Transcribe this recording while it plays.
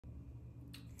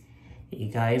Hey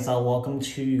guys, welcome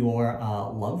to your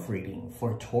love reading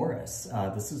for Taurus.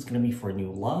 This is going to be for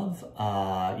new love.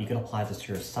 You can apply this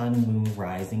to your Sun, Moon,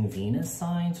 Rising, Venus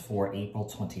signs for April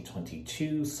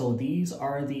 2022. So these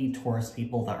are the Taurus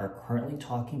people that are currently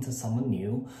talking to someone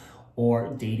new,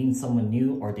 or dating someone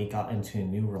new, or they got into a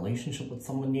new relationship with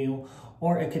someone new,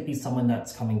 or it could be someone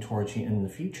that's coming towards you in the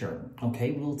future.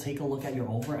 Okay, we'll take a look at your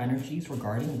over energies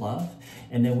regarding love,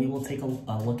 and then we will take a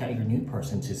look at your new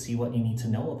person to see what you need to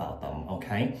know about them.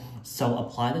 Okay, so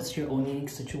apply this to your own unique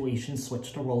situation,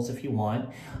 switch the roles if you want.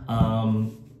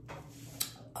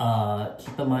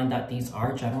 Keep in mind that these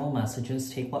are general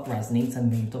messages. Take what resonates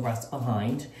and leave the rest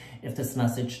behind. If this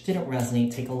message didn't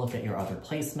resonate, take a look at your other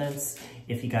placements.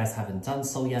 If you guys haven't done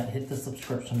so yet, hit the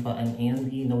subscription button and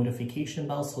the notification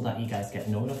bell so that you guys get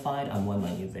notified on when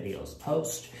my new videos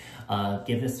post.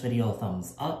 Give this video a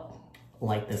thumbs up.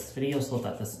 Like this video so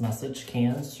that this message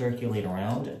can circulate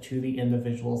around to the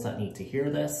individuals that need to hear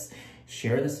this.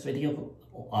 Share this video.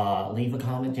 Leave a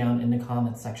comment down in the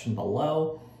comment section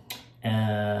below.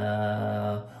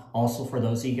 Also, for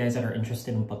those of you guys that are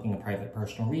interested in booking a private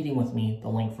personal reading with me, the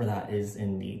link for that is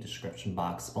in the description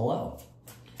box below.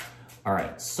 All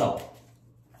right, so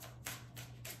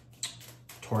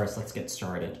Taurus, let's get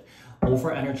started.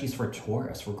 Over energies for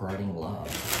Taurus regarding love.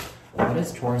 What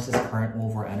is Taurus's current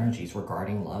over energies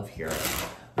regarding love here?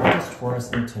 What does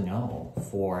Taurus need to know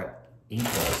for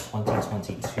April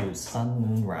 2022 Sun,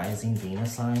 Moon, Rising,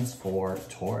 Venus signs for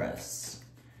Taurus?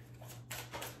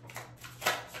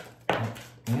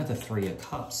 You have the Three of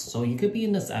Cups. So you could be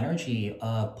in this energy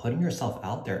of putting yourself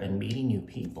out there and meeting new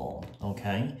people,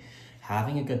 okay?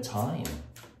 Having a good time.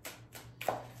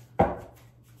 All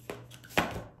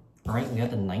right, we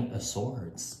have the Knight of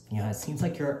Swords. Yeah, it seems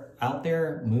like you're out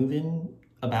there moving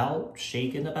about,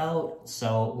 shaking about.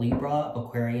 So Libra,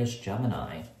 Aquarius,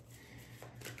 Gemini.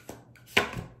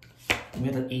 We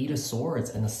have the Eight of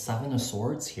Swords and the Seven of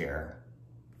Swords here.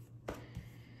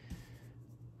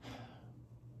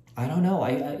 I don't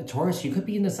know, Taurus, you could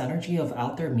be in this energy of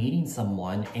out there meeting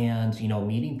someone and, you know,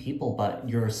 meeting people, but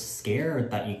you're scared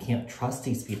that you can't trust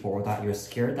these people, or that you're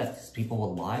scared that these people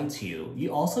will lie to you.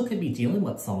 You also could be dealing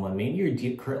with someone. Maybe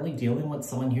you're currently dealing with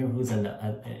someone here who's in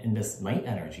this Knight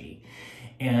energy,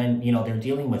 and, you know, they're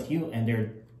dealing with you and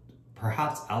they're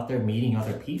perhaps out there meeting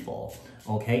other people,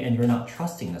 okay? And you're not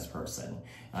trusting this person.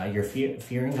 You're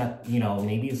fearing that, you know,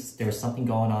 maybe there's something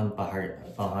going on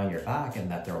behind your back and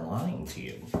that they're lying to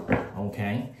you,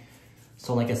 okay?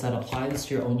 So like I said, apply this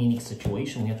to your own unique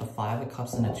situation. We have the Five of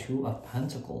Cups and the Two of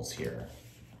Pentacles here.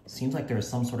 Seems like there's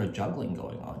some sort of juggling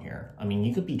going on here. I mean,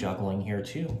 you could be juggling here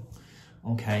too,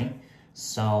 okay?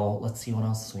 So let's see what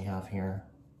else we have here.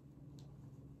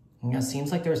 Yeah, it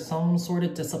seems like there's some sort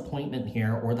of disappointment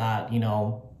here, or that, you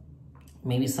know,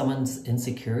 maybe someone's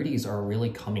insecurities are really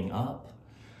coming up.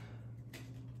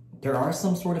 There are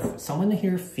someone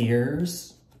here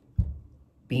fears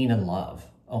being in love,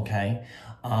 okay?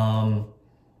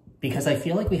 Because I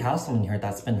feel like we have someone here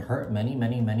that's been hurt many,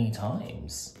 many, many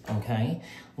times, okay?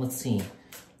 Let's see.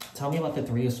 Tell me about the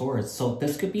Three of Swords. So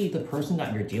this could be the person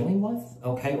that you're dealing with,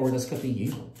 okay? Or this could be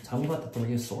you. Tell me about the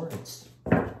Three of Swords.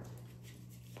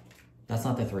 That's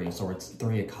not the Three of Swords,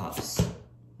 Three of Cups.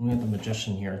 We have the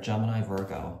Magician here, Gemini,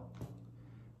 Virgo.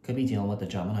 Could be dealing with the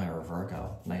Gemini or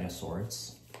Virgo, Knight of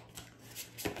Swords.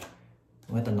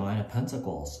 We have the Nine of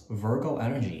Pentacles, Virgo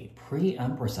energy,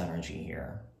 pre-Empress energy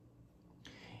here.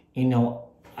 You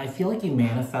know, I feel like you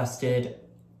manifested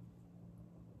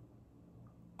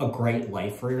a great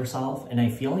life for yourself, and I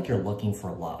feel like you're looking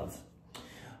for love.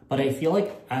 But I feel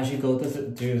like as you go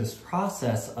through this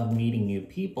process of meeting new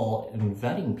people and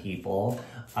vetting people,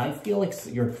 I feel like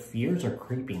your fears are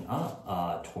creeping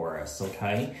up, Taurus,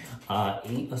 okay?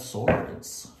 Eight of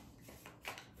Swords.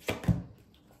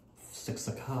 Six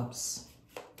of Cups.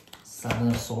 Seven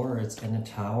of Swords and the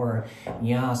Tower.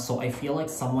 Yeah, so I feel like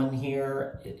someone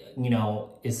here, you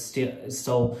know, is still...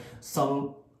 So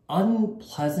some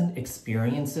unpleasant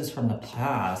experiences from the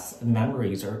past,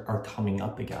 memories are coming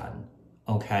up again.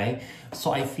 Okay,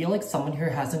 so I feel like someone here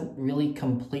hasn't really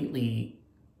completely,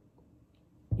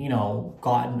 you know,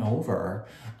 gotten over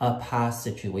a past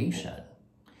situation.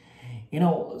 You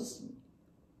know,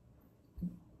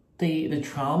 the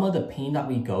trauma, the pain that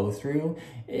we go through,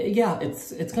 yeah,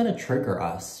 it's going to trigger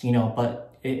us, you know,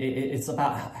 but it's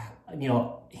about, you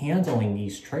know, handling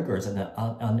these triggers in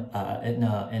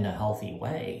a healthy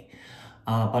way.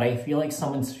 But I feel like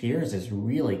someone's fears is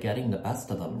really getting the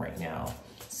best of them right now.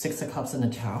 Six of Cups in the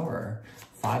Tower,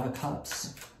 Five of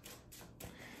Cups.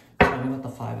 Tell me about the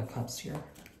Five of Cups here.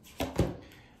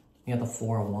 We have the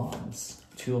Four of Wands,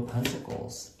 Two of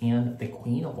Pentacles, and the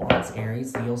Queen of Wands,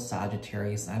 Aries, Leo,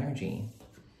 Sagittarius energy.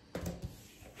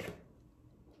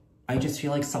 I just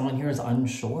feel like someone here is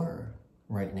unsure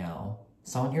right now.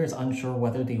 Someone here is unsure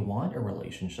whether they want a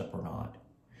relationship or not.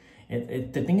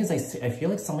 The thing is, I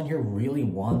feel like someone here really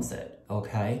wants it,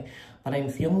 okay? But I'm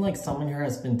feeling like someone here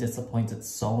has been disappointed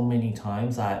so many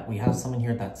times that we have someone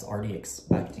here that's already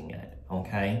expecting it,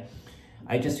 okay?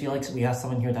 I just feel like we have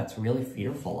someone here that's really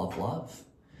fearful of love.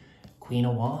 Queen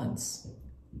of Wands.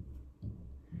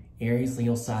 Aries,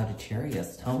 Leo,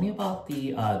 Sagittarius. Tell me about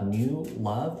the new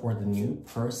love or the new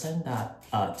person that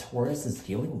Taurus is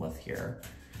dealing with here.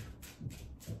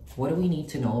 What do we need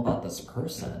to know about this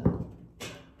person?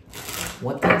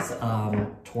 What does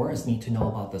Taurus need to know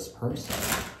about this person?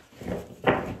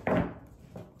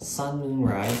 Sun, Moon,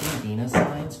 Rising, Venus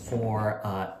signs for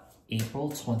April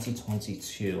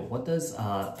 2022. What does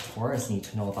Taurus need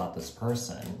to know about this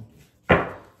person?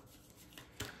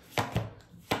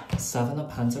 Seven of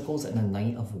Pentacles and a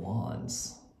Knight of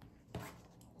Wands.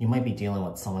 You might be dealing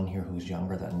with someone here who's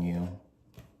younger than you.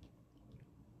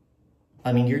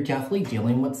 I mean, you're definitely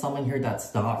dealing with someone here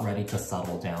that's not ready to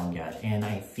settle down yet. And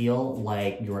I feel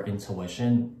like your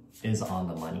intuition is on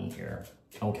the money here,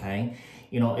 okay?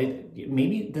 You know,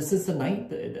 maybe this is the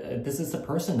this is the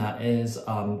person that is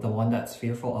the one that's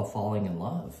fearful of falling in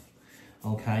love,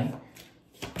 okay?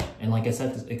 And like I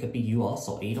said, it could be you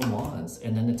also. Eight of Wands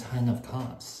and then the Ten of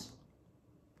Cups.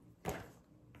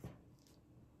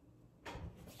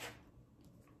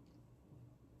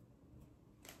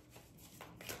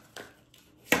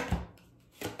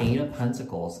 Eight of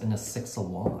Pentacles and a Six of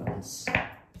Wands.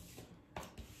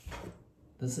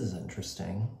 This is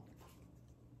interesting.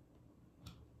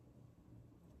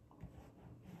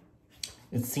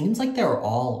 It seems like they're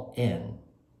all in.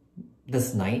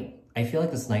 This Knight, I feel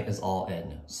like this Knight is all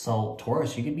in. So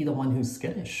Taurus, you could be the one who's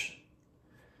skittish.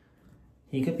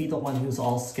 He could be the one who's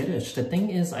all skittish. The thing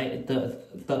is, the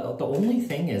only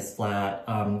thing is that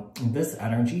this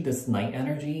energy, this Knight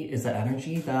energy, is an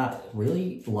energy that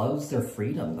really loves their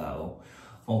freedom though,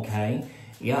 okay?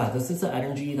 Yeah, this is an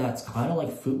energy that's kind of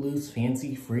like footloose,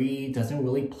 fancy-free, doesn't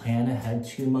really plan ahead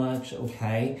too much,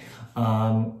 okay?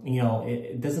 You know,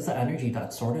 this is an energy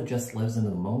that sort of just lives in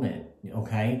the moment,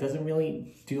 okay? It doesn't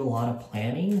really do a lot of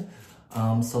planning.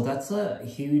 So that's a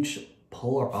huge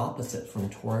polar opposite from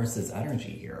Taurus's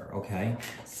energy here, okay?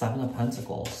 Seven of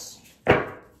Pentacles.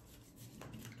 The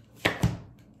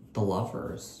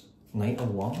Lovers. Knight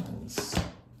of Wands.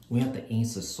 We have the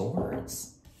Ace of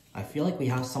Swords. I feel like we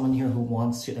have someone here who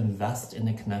wants to invest in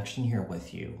a connection here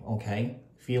with you, okay?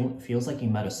 Feels like you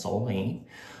met a soulmate,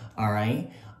 all right?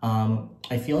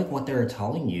 I feel like what they're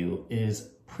telling you is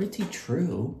pretty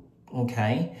true,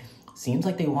 okay? Seems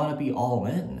like they want to be all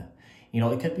in. You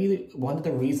know, it could be one of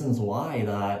the reasons why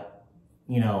that,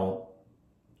 you know,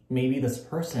 maybe this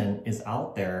person is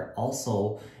out there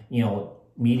also, you know,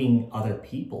 meeting other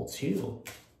people too.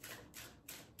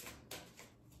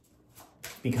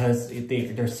 Because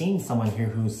they're seeing someone here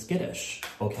who's skittish,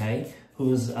 okay?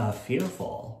 Who's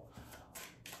fearful.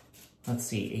 Let's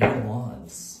see, Eight of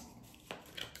Wands.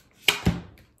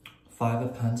 Five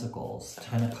of Pentacles,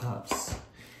 Ten of Cups.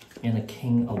 And a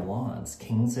King of Wands.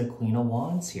 King's a Queen of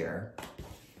Wands here.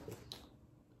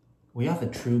 We have a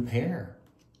true pair.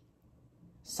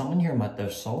 Someone here met their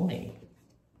soulmate.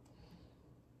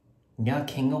 Yeah,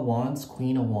 King of Wands,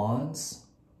 Queen of Wands.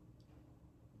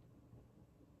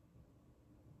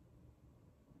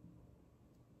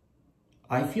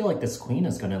 I feel like this queen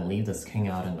is going to leave this king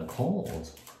out in the cold.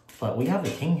 But we have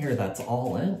a king here that's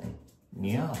all in.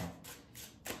 Yeah.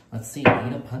 Let's see,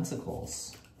 Eight of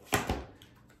Pentacles.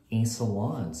 Ace of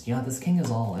Wands. Yeah, this king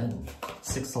is all in.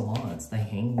 Six of Wands, the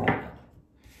Hangman.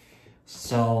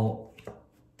 So,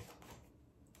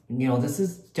 you know, this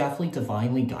is definitely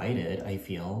divinely guided, I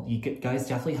feel. You guys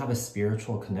definitely have a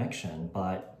spiritual connection,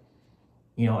 but,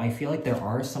 you know, I feel like there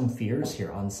are some fears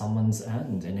here on someone's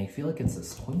end, and I feel like it's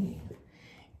this queen.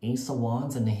 Ace of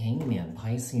Wands and the Hangman,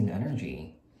 Piscean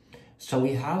energy. So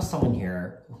we have someone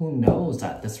here who knows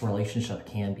that this relationship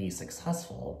can be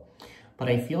successful. But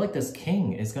I feel like this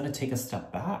king is going to take a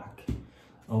step back,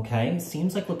 okay?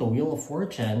 Seems like with the Wheel of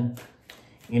Fortune,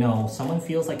 you know, someone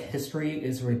feels like history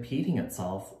is repeating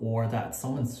itself or that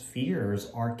someone's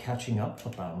fears are catching up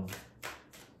with them.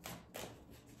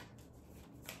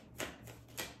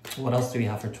 What else do we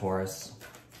have for Taurus?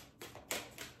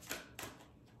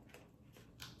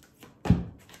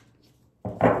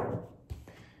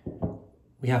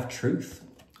 We have Truth.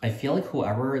 I feel like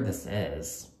whoever this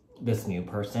is, this new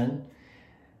person,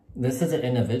 this is an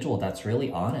individual that's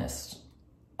really honest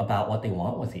about what they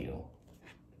want with you.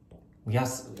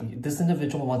 Yes, this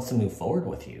individual wants to move forward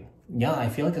with you. Yeah, I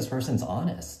feel like this person's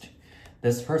honest.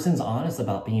 This person's honest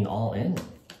about being all in,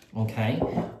 okay?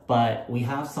 But we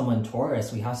have someone,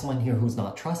 Taurus, we have someone here who's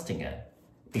not trusting it.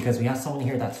 Because we have someone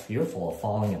here that's fearful of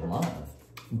falling in love,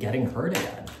 getting hurt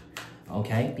again,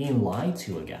 okay? Being lied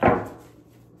to again.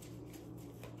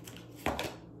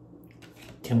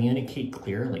 Communicate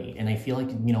clearly. And I feel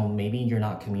like, you know, maybe you're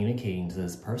not communicating to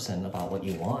this person about what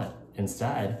you want.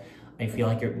 Instead, I feel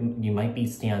like you might be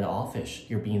standoffish.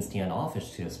 You're being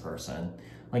standoffish to this person.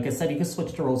 Like I said, you can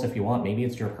switch the roles if you want. Maybe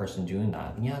it's your person doing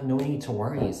that. Yeah, no need to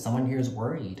worry. Someone here is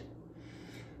worried.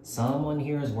 Someone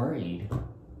here is worried.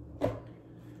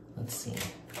 Let's see.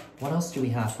 What else do we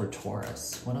have for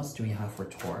Taurus? What else do we have for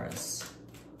Taurus?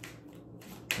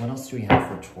 What else do we have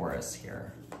for Taurus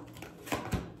here?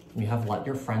 We have let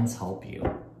your friends help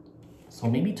you. So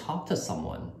maybe talk to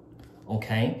someone,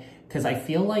 okay? Because I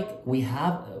feel like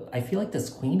this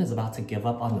queen is about to give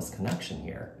up on this connection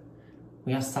here.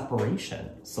 We have separation.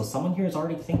 So someone here is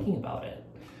already thinking about it,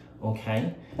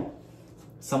 okay?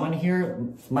 Someone here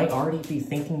might already be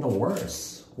thinking the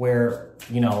worst, where,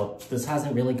 you know, this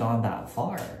hasn't really gone that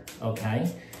far, okay?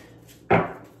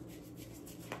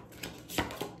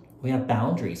 We have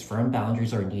boundaries. Firm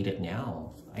boundaries are needed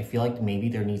now. I feel like maybe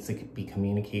there needs to be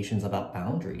communications about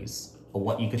boundaries, of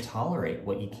what you could tolerate,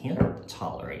 what you can't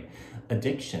tolerate.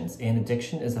 Addictions, and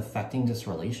addiction is affecting this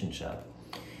relationship.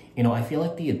 You know, I feel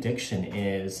like the addiction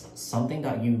is something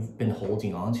that you've been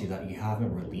holding on to that you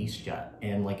haven't released yet.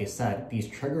 And like I said, these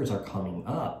triggers are coming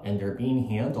up and they're being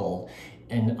handled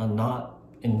in a not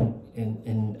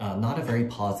a very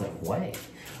positive way.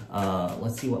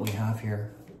 Let's see what we have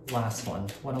here. Last one.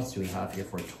 What else do we have here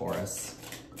for Taurus?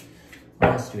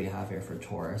 What else do we have here for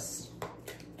Taurus?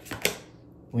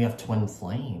 We have twin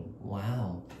flame.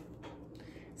 Wow.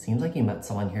 Seems like you met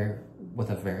someone here with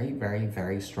a very, very,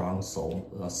 very strong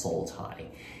soul tie.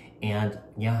 And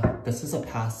yeah, this is a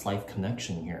past life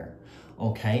connection here.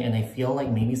 Okay, and I feel like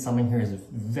maybe someone here is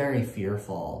very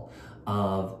fearful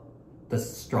of the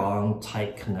strong,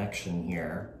 tight connection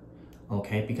here.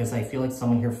 Okay, because I feel like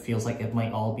someone here feels like it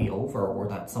might all be over, or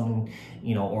that someone,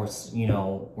 or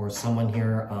someone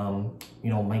here,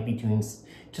 might be doing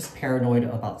just paranoid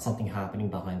about something happening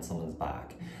behind someone's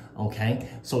back. Okay,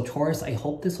 so Taurus, I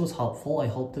hope this was helpful. I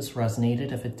hope this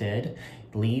resonated. If it did,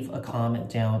 leave a comment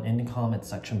down in the comment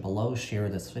section below. Share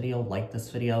this video, like this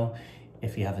video.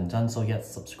 If you haven't done so yet,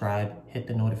 subscribe, hit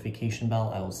the notification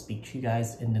bell. I will speak to you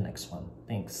guys in the next one.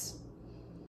 Thanks.